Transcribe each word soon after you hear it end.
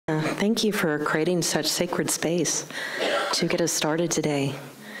thank you for creating such sacred space to get us started today.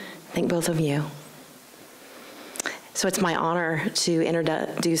 Thank both of you. So it's my honor to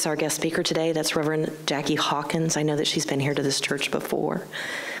introduce our guest speaker today. That's Reverend Jackie Hawkins. I know that she's been here to this church before.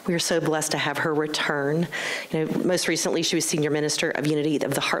 We are so blessed to have her return. Most recently, she was senior minister of Unity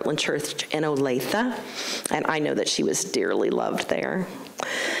of the Heartland Church in Olathe, and I know that she was dearly loved there.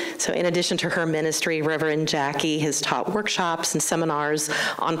 So in addition to her ministry, Reverend Jackie has taught workshops and seminars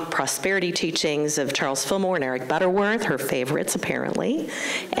on prosperity teachings of Charles Fillmore and Eric Butterworth, her favorites apparently,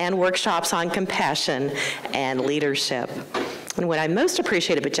 and workshops on compassion and leadership. And what I most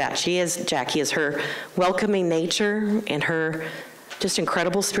appreciate about Jackie is her welcoming nature and her just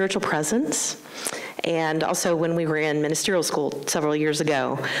incredible spiritual presence. And also when we were in ministerial school several years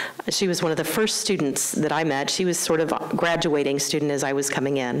ago, she was one of the first students that I met. She was sort of a graduating student as I was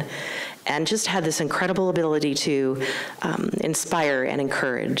coming in, and just had this incredible ability to inspire and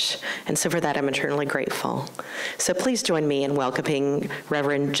encourage. And so for that, I'm eternally grateful. So please join me in welcoming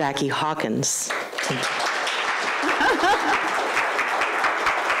Reverend Jackie Hawkins.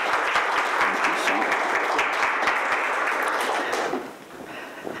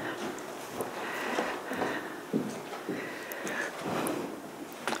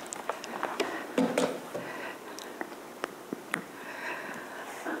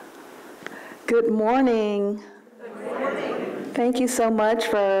 Good morning. Good morning. Thank you so much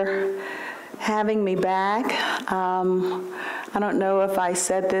for having me back. I don't know if I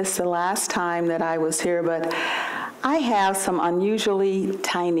said this the last time that I was here, but I have some unusually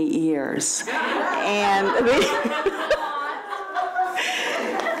tiny ears. And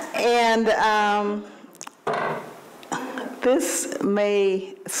this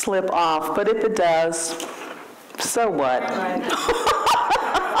may slip off, but if it does, so what?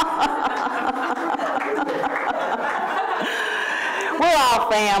 We're all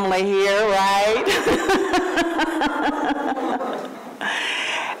family here, right?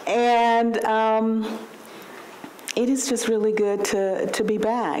 And it is just really good to be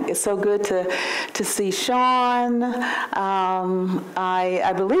back. It's so good to see Sean.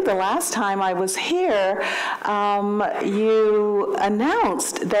 I believe the last time I was here, you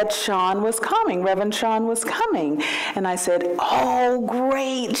announced that Sean was coming, Reverend Sean was coming. And I said, oh,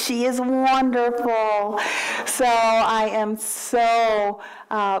 great, she is wonderful. So I am so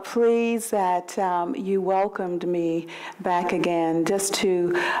pleased that you welcomed me back again, just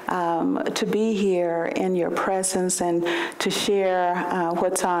to be here in your presence and to share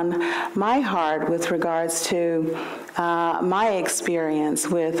what's on my heart with regards to my experience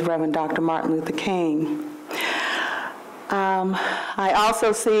with Reverend Dr. Martin Luther King. I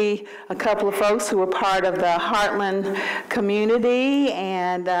also see a couple of folks who are part of the Heartland community,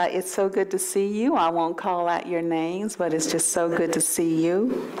 and it's so good to see you. I won't call out your names, but it's just so good to see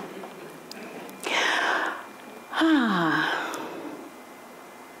you.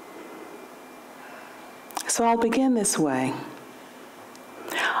 So I'll begin this way.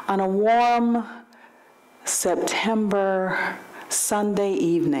 On a warm September Sunday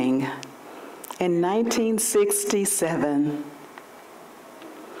evening in 1967,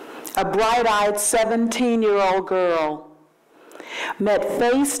 a bright-eyed 17-year-old girl met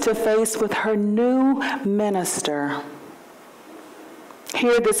face to face with her new minister.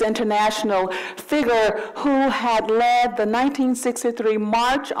 Here, this international figure who had led the 1963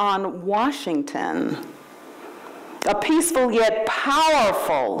 March on Washington, a peaceful yet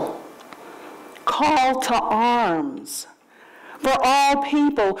powerful call to arms for all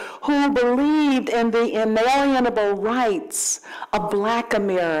people who believed in the inalienable rights of Black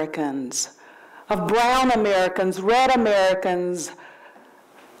Americans, of brown Americans, red Americans,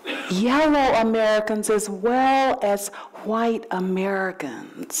 yellow Americans, as well as white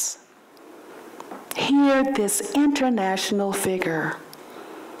Americans. Here, this international figure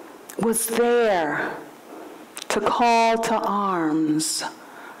was there to call to arms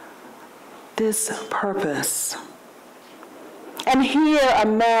this purpose. And here a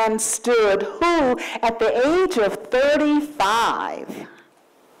man stood who, at the age of 35,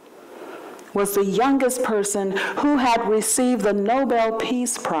 was the youngest person who had received the Nobel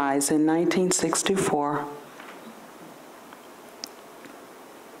Peace Prize in 1964.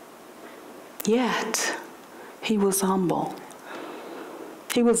 Yet, he was humble.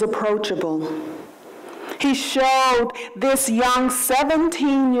 He was approachable. He showed this young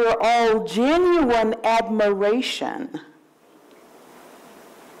 17-year-old genuine admiration.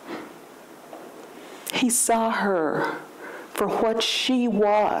 He saw her for what she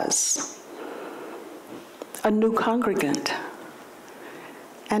was, a new congregant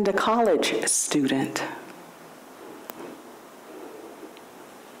and a college student.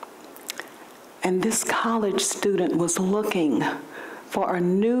 And this college student was looking for a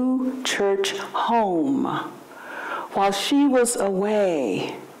new church home while she was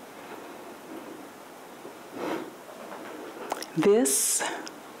away. This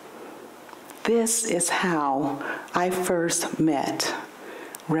is how I first met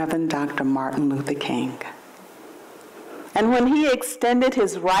Reverend Dr. Martin Luther King. And when he extended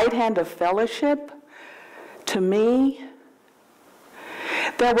his right hand of fellowship to me,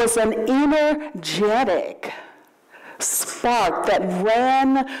 there was an energetic spark that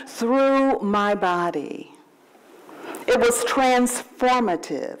ran through my body. It was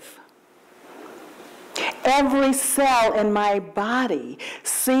transformative. Every cell in my body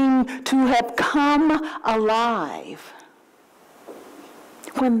seemed to have come alive.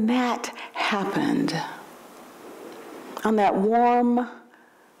 When that happened, on that warm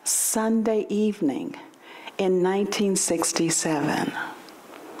Sunday evening in 1967.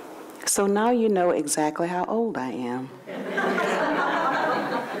 So now you know exactly how old I am. We have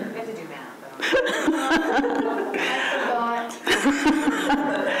to do math.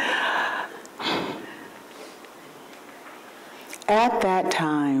 At that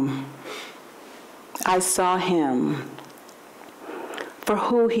time, I saw him for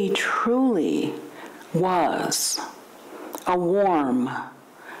who he truly was, a warm,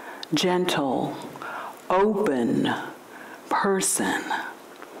 gentle, open person.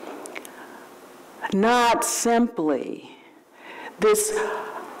 Not simply this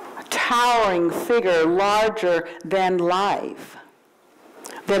towering figure larger than life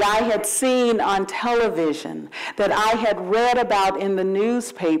that I had seen on television, that I had read about in the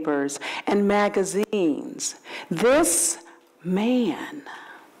newspapers and magazines. This man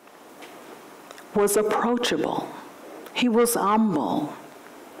was approachable. He was humble.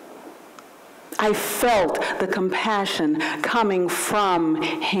 I felt the compassion coming from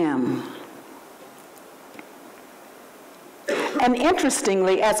him. And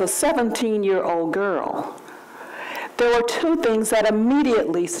interestingly, as a 17-year-old girl, there were two things that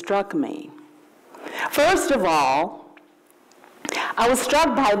immediately struck me. First of all, I was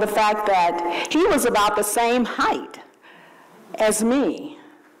struck by the fact that he was about the same height as me.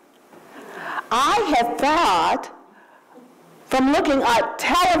 I had thought, from looking at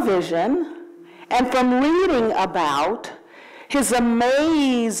television and from reading about his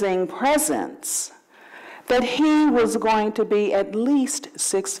amazing presence, that he was going to be at least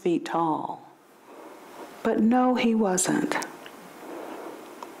 6 feet tall. But no, he wasn't.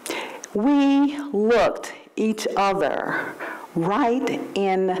 We looked each other right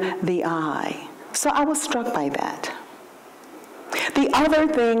in the eye. So I was struck by that. The other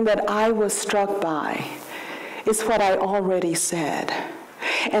thing that I was struck by is what I already said,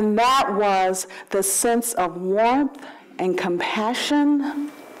 and that was the sense of warmth and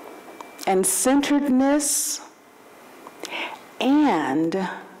compassion and centeredness and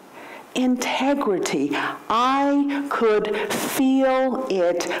integrity. I could feel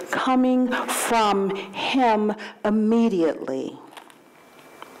it coming from him immediately.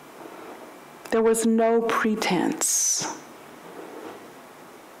 There was no pretense.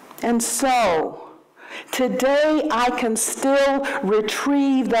 And so, today I can still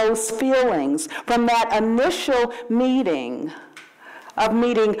retrieve those feelings from that initial meeting of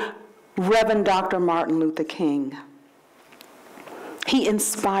meeting Reverend Dr. Martin Luther King. He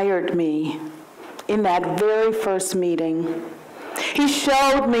inspired me in that very first meeting. He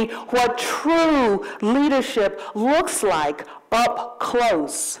showed me what true leadership looks like up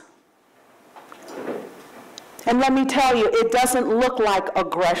close. And let me tell you, it doesn't look like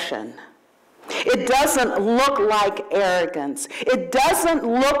aggression. It doesn't look like arrogance. It doesn't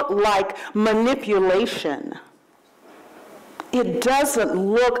look like manipulation. It doesn't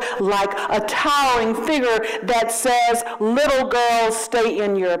look like a towering figure that says, "Little girls, stay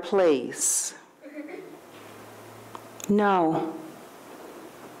in your place." No.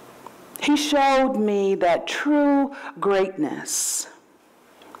 He showed me that true greatness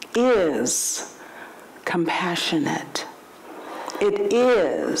is compassionate. It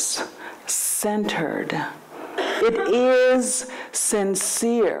is centered. It is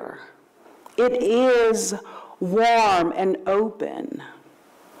sincere. It is warm and open.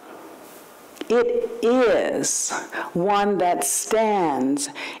 It is one that stands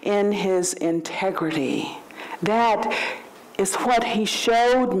in his integrity. That is what he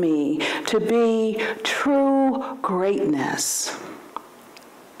showed me to be true greatness.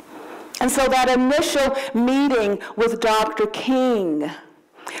 And so that initial meeting with Dr. King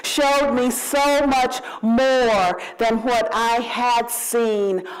showed me so much more than what I had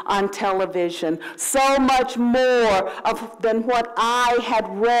seen on television, so much more than what I had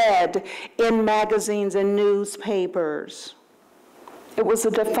read in magazines and newspapers. It was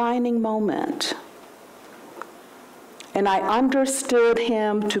a defining moment. And I understood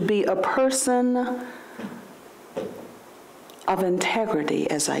him to be a person of integrity,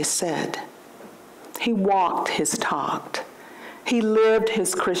 as I said. He walked his talk. He lived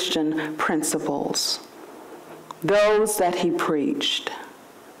his Christian principles, those that he preached.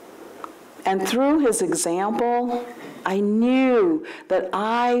 And through his example, I knew that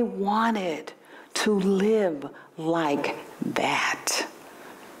I wanted to live like that.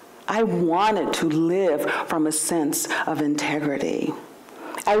 I wanted to live from a sense of integrity.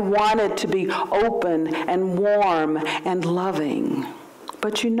 I wanted to be open and warm and loving.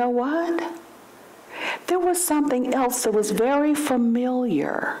 But you know what? There was something else that was very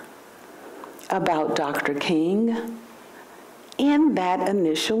familiar about Dr. King in that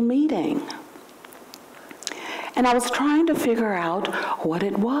initial meeting. And I was trying to figure out what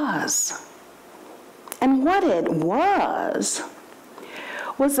it was. And what it was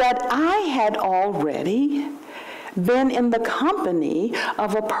that I had already been in the company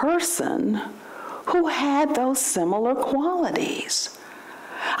of a person who had those similar qualities.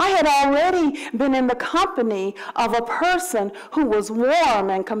 I had already been in the company of a person who was warm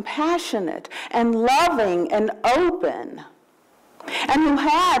and compassionate and loving and open, and who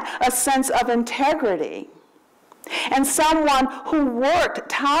had a sense of integrity, and someone who worked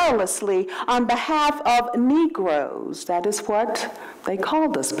tirelessly on behalf of Negroes. That is what they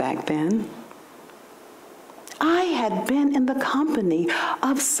called us back then. I had been in the company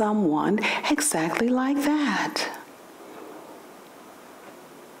of someone exactly like that.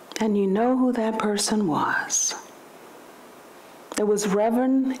 And you know who that person was? It was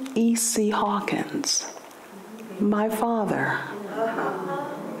Reverend E.C. Hawkins, my father.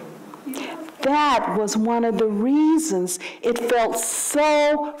 That was one of the reasons it felt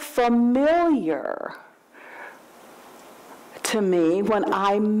so familiar to me when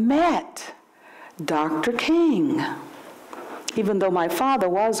I met Dr. King, even though my father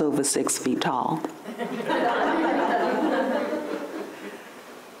was over 6 feet tall.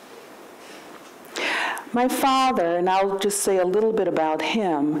 My father, and I'll just say a little bit about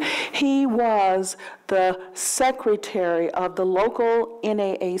him, he was the secretary of the local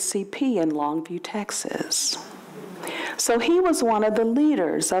NAACP in Longview, Texas. So he was one of the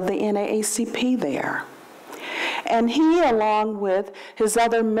leaders of the NAACP there. And he, along with his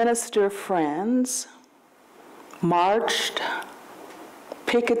other minister friends, marched,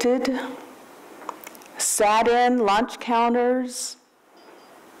 picketed, sat in lunch counters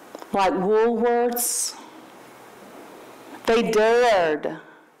like Woolworths. They dared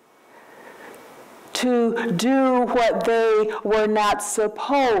to do what they were not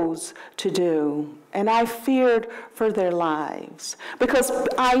supposed to do. And I feared for their lives because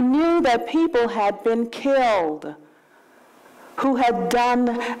I knew that people had been killed who had done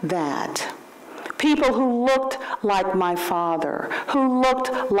that. People who looked like my father, who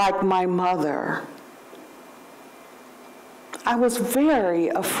looked like my mother. I was very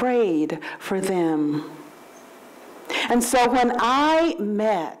afraid for them. And so when I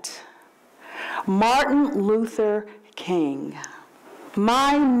met Martin Luther King,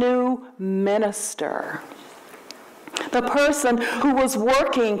 my new minister, the person who was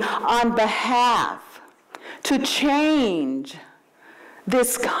working on behalf to change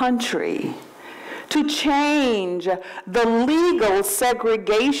this country, to change the legal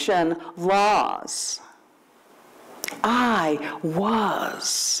segregation laws, I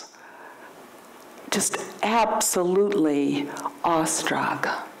was just absolutely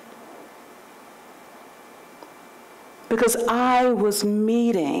awestruck. Because I was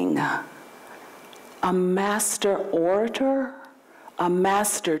meeting a master orator, a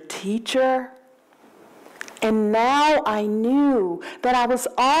master teacher, and now I knew that I was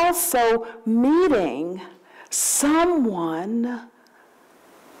also meeting someone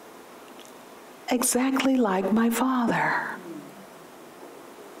exactly like my father.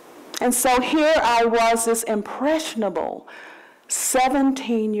 And so here I was, this impressionable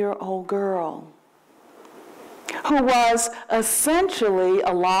 17-year-old girl who was essentially,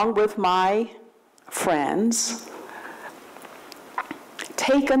 along with my friends,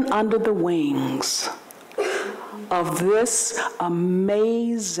 taken under the wings of this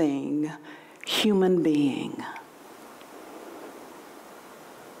amazing human being.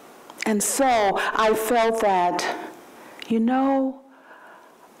 And so I felt that, you know,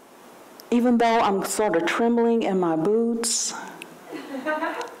 even though I'm sort of trembling in my boots,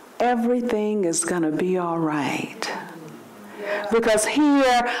 everything is going to be all right. Because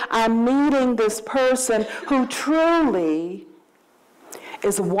here I'm meeting this person who truly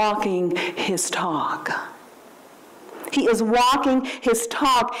is walking his talk. He is walking his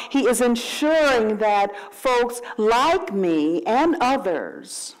talk. He is ensuring that folks like me and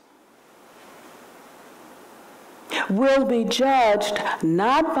others will be judged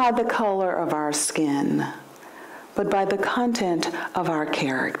not by the color of our skin, but by the content of our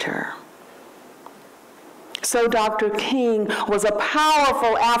character. So Dr. King was a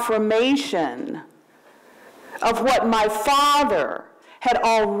powerful affirmation of what my father had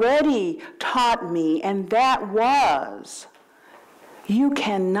already taught me, and that was, you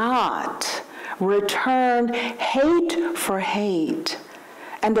cannot return hate for hate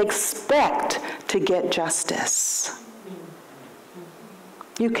and expect to get justice.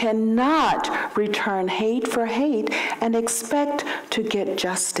 You cannot return hate for hate and expect to get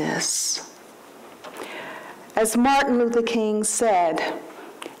justice. As Martin Luther King said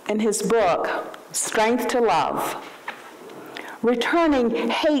in his book, Strength to Love, returning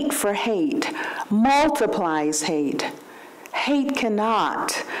hate for hate multiplies hate. Hate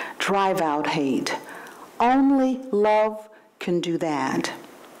cannot drive out hate. Only love can do that.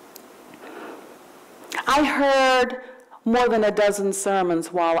 I heard more than a dozen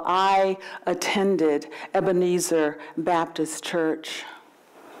sermons while I attended Ebenezer Baptist Church,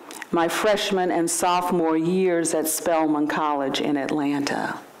 my freshman and sophomore years at Spelman College in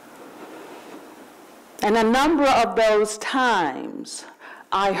Atlanta. And a number of those times,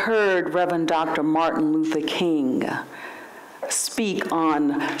 I heard Reverend Dr. Martin Luther King speak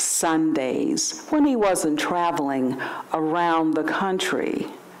on Sundays when he wasn't traveling around the country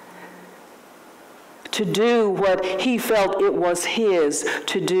to do what he felt it was his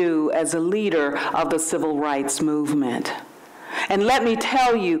to do as a leader of the civil rights movement. And let me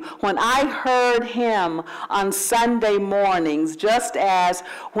tell you, when I heard him on Sunday mornings, just as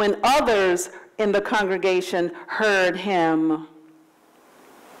when others in the congregation heard him,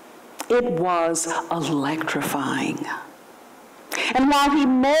 it was electrifying. And while he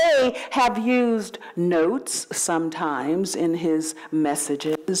may have used notes sometimes in his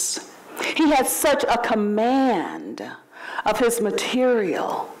messages, he had such a command of his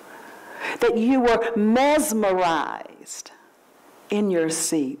material that you were mesmerized in your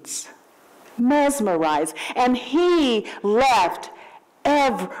seats. Mesmerized. And he left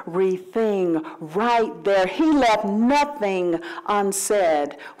everything right there. He left nothing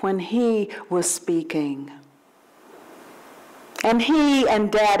unsaid when he was speaking. And he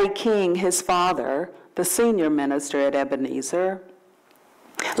and Daddy King, his father, the senior minister at Ebenezer,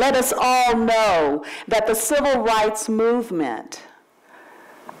 let us all know that the civil rights movement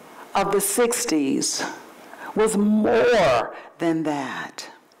of the 60s was more than that.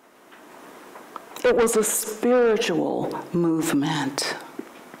 It was a spiritual movement.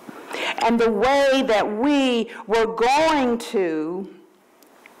 And the way that we were going to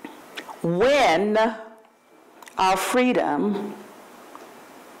win our freedom,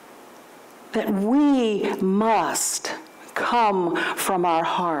 that we must come from our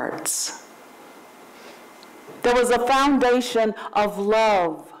hearts. There was a foundation of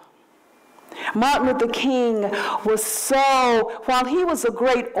love. Martin Luther King was so, while he was a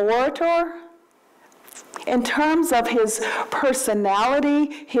great orator, in terms of his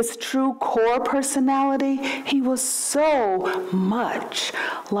personality, his true core personality, he was so much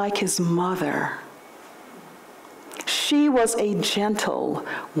like his mother. She was a gentle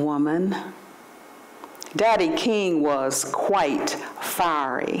woman. Daddy King was quite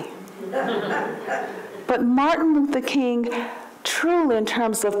fiery. But Martin Luther King, truly in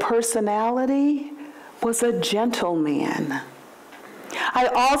terms of personality, was a gentleman. I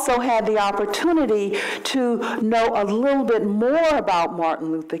also had the opportunity to know a little bit more about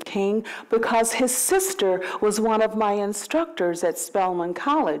Martin Luther King because his sister was one of my instructors at Spelman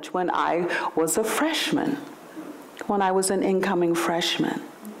College when I was a freshman, when I was an incoming freshman.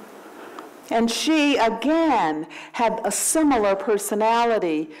 And she, again, had a similar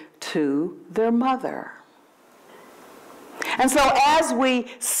personality to their mother. And so as we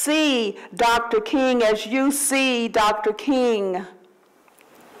see Dr. King, as you see Dr. King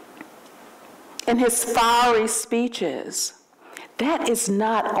in his fiery speeches, that is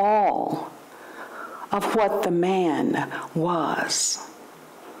not all of what the man was.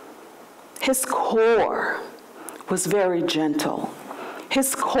 His core was very gentle.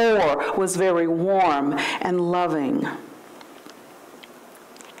 His core was very warm and loving.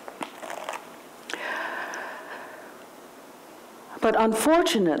 But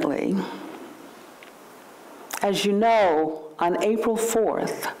unfortunately, as you know, on April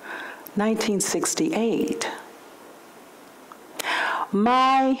 4th, 1968.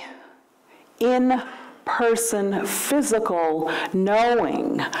 My in-person physical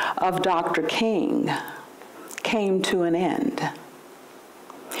knowing of Dr. King came to an end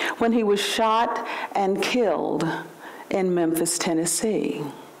when he was shot and killed in Memphis, Tennessee.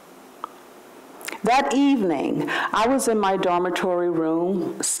 That evening, I was in my dormitory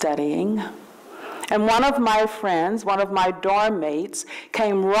room studying, and one of my friends, one of my dorm mates,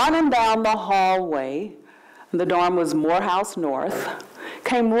 came running down the hallway. The dorm was Morehouse North.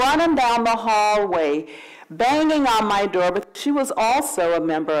 Came running down the hallway, banging on my door, but she was also a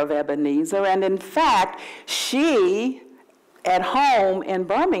member of Ebenezer, and in fact, she, at home in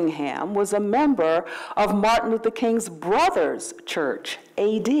Birmingham, was a member of Martin Luther King's brother's church,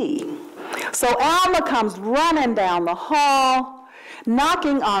 AD. So Alma comes running down the hall,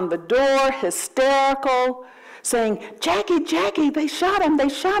 knocking on the door, hysterical, saying, Jackie, Jackie, they shot him,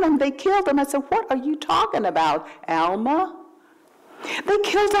 they killed him. I said, what are you talking about, Alma? They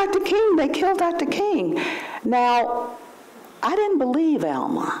killed Dr. King, they killed Dr. King. Now, I didn't believe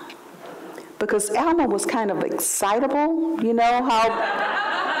Alma, because Alma was kind of excitable, you know how,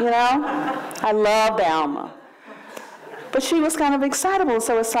 I loved Alma. But she was kind of excitable,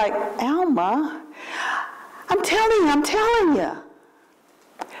 so it's like, Alma, I'm telling you.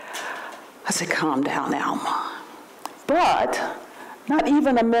 I said, calm down, Alma. But not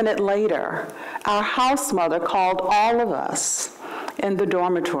even a minute later, our house mother called all of us in the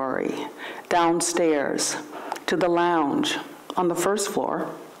dormitory downstairs to the lounge on the first floor.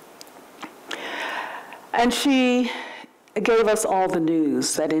 And she gave us all the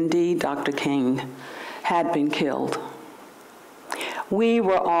news that indeed Dr. King had been killed. We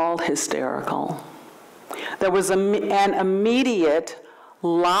were all hysterical. There was an immediate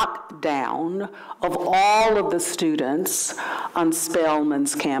lockdown of all of the students on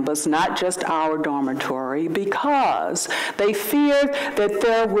Spelman's campus, not just our dormitory, because they feared that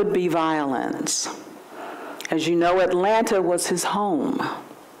there would be violence. As you know, Atlanta was his home.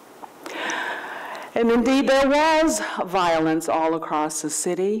 And indeed, there was violence all across the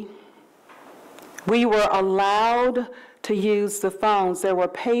city. We were allowed to use the phones. There were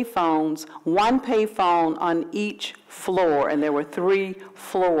pay phones, one pay phone on each floor, and there were 3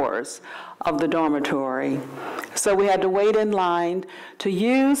 floors of the dormitory. So we had to wait in line to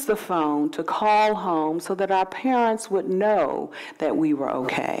use the phone to call home so that our parents would know that we were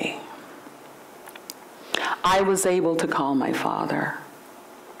okay. I was able to call my father.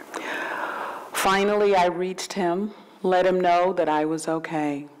 Finally, I reached him, let him know that I was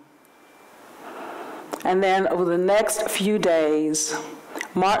okay. And then over the next few days,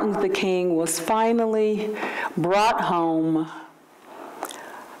 Martin Luther King was finally brought home.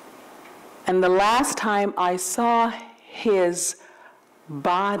 And the last time I saw his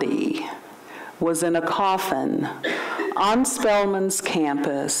body was in a coffin on Spelman's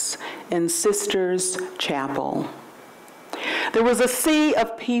campus in Sisters Chapel. There was a sea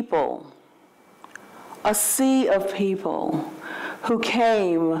of people who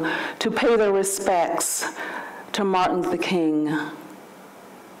came to pay their respects to Martin Luther King.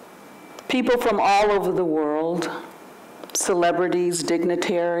 People from all over the world, celebrities,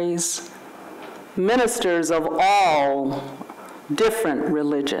 dignitaries, ministers of all different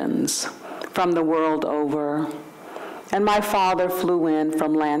religions from the world over. And my father flew in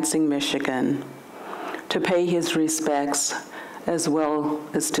from Lansing, Michigan to pay his respects as well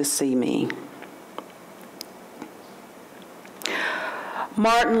as to see me.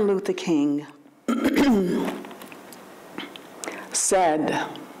 Martin Luther King said,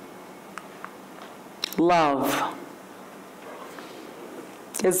 love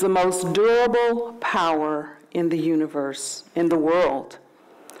is the most durable power in the universe, in the world.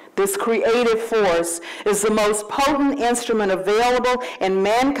 This creative force is the most potent instrument available in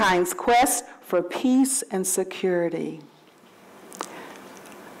mankind's quest for peace and security.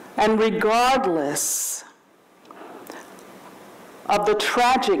 And regardless of the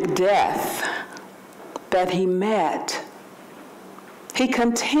tragic death that he met, he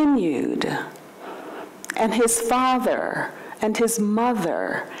continued, and his father and his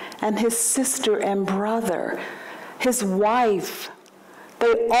mother and his sister and brother, his wife,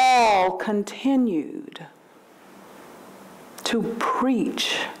 they all continued to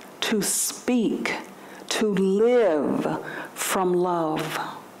preach, to speak, to live from love.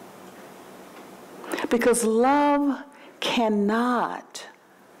 Because love cannot,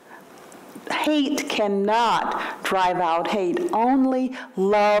 hate cannot drive out hate. Only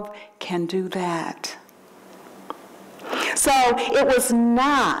love can do that. So it was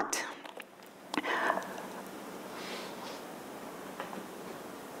not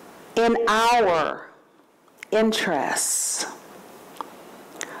in our interests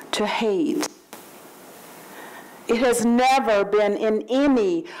to hate. It has never been in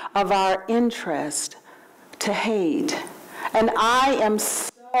any of our interest to hate. And I am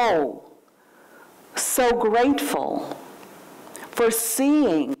so grateful for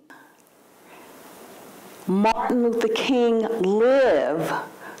seeing Martin Luther King live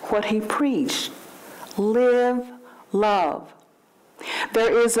what he preached. Live love.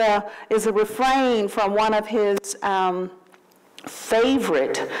 There is a refrain from one of his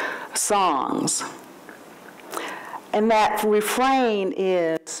favorite songs. And that refrain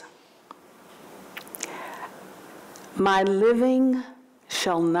is, "My living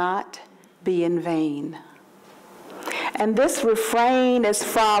shall not be in vain." And this refrain is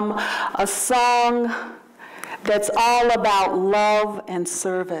from a song that's all about love and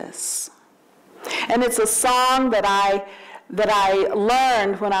service. And it's a song that I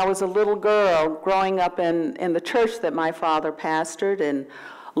learned when I was a little girl growing up in the church that my father pastored in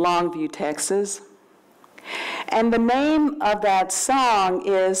Longview, Texas. And the name of that song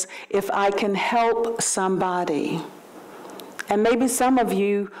is "If I Can Help Somebody." And maybe some of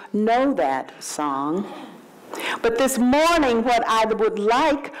you know that song. But this morning, what I would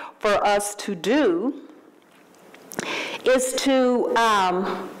like for us to do is to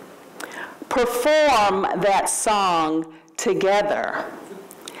perform that song together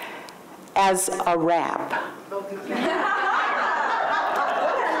as a rap.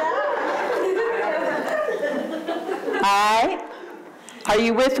 All right? Are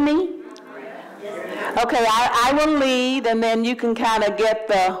you with me? Okay, I will lead, and then you can kind of get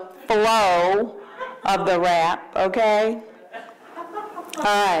the flow of the rap, okay? All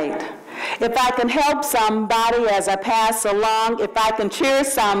right. If I can help somebody as I pass along, if I can cheer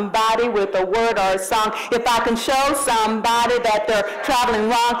somebody with a word or a song, if I can show somebody that they're traveling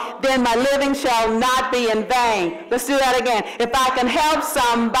wrong, then my living shall not be in vain. Let's do that again. If I can help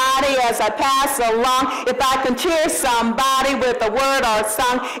somebody as I pass along, if I can cheer somebody with a word or a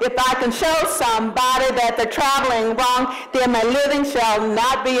song, if I can show somebody that they're traveling wrong, then my living shall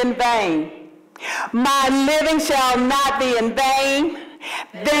not be in vain. My living shall not be in vain.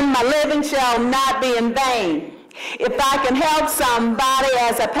 Then my living shall not be in vain. If I can help somebody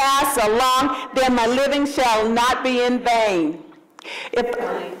as I pass along, then my living shall not be in vain.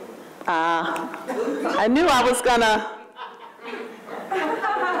 I knew I was gonna.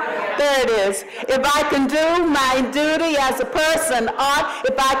 There it is. If I can do my duty as a person ought,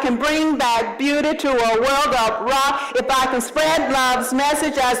 if I can bring back beauty to a world uproar, if I can spread love's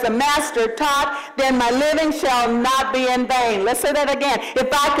message as the Master taught, then my living shall not be in vain. Let's say that again. If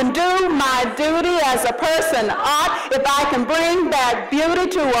I can do my duty as a person ought, if I can bring back beauty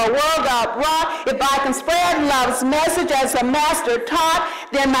to a world uproar, if I can spread love's message as the Master taught,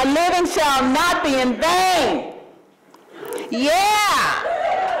 then my living shall not be in vain. Yeah!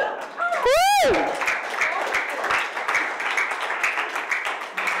 Woo!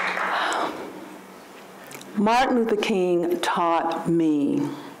 Martin Luther King taught me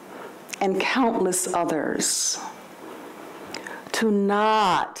and countless others to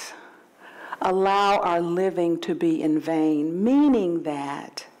not allow our living to be in vain, meaning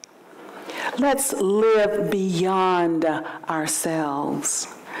that let's live beyond ourselves,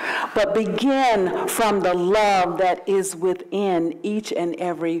 but begin from the love that is within each and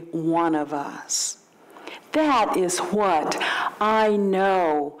every one of us. That is what I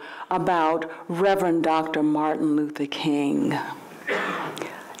know about Reverend Dr. Martin Luther King.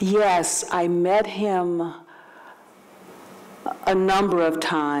 Yes, I met him a number of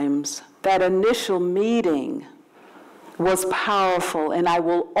times. That initial meeting was powerful, and I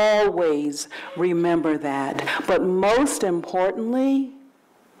will always remember that. But most importantly,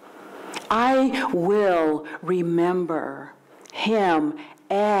 I will remember him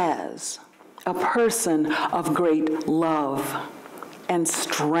as a person of great love and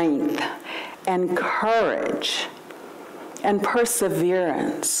strength and courage and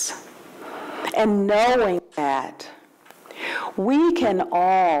perseverance, and knowing that we can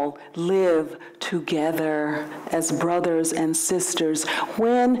all live together as brothers and sisters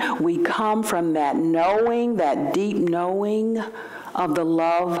when we come from that knowing, that deep knowing of the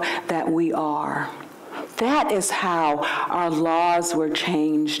love that we are. That is how our laws were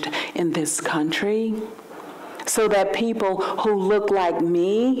changed in this country, so that people who look like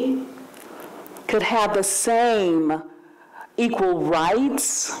me could have the same equal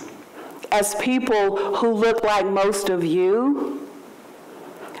rights as people who look like most of you.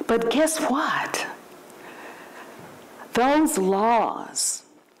 But guess what? Those laws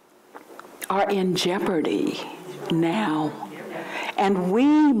are in jeopardy now. And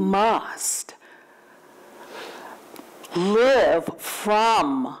we must live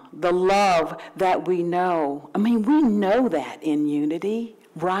from the love that we know. I mean, we know that in unity,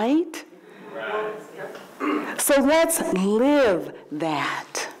 right? So let's live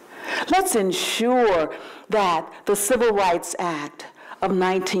that. Let's ensure that the Civil Rights Act of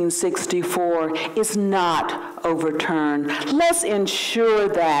 1964 is not overturned. Let's ensure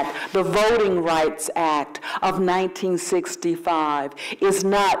that the Voting Rights Act of 1965 is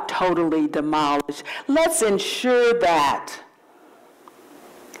not totally demolished. Let's ensure that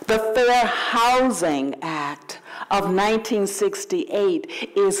the Fair Housing Act of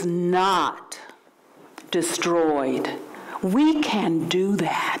 1968 is not destroyed. We can do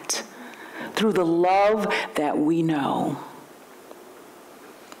that through the love that we know.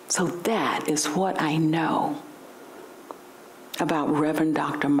 So that is what I know about Reverend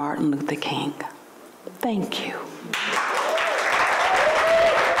Dr. Martin Luther King. Thank you.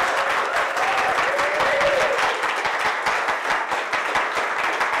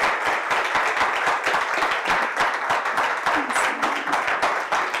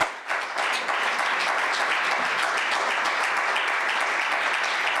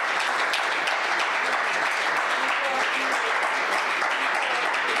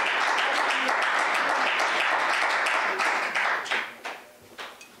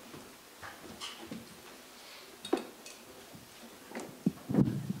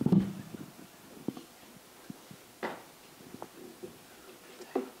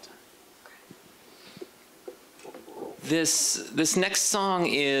 This next song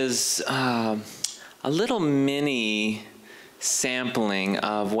is a little mini sampling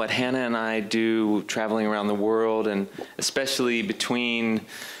of what Hannah and I do traveling around the world, and especially between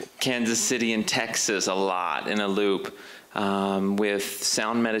Kansas City and Texas a lot in a loop, with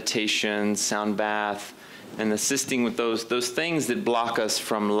sound meditation, sound bath, and assisting with those things that block us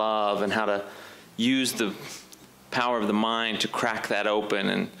from love, and how to use the power of the mind to crack that open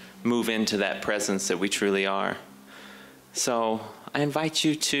and move into that presence that we truly are. So I invite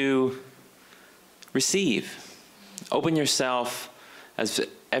you to receive. Open yourself as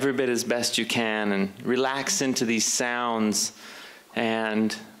every bit as best you can and relax into these sounds,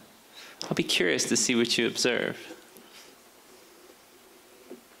 and I'll be curious to see what you observe.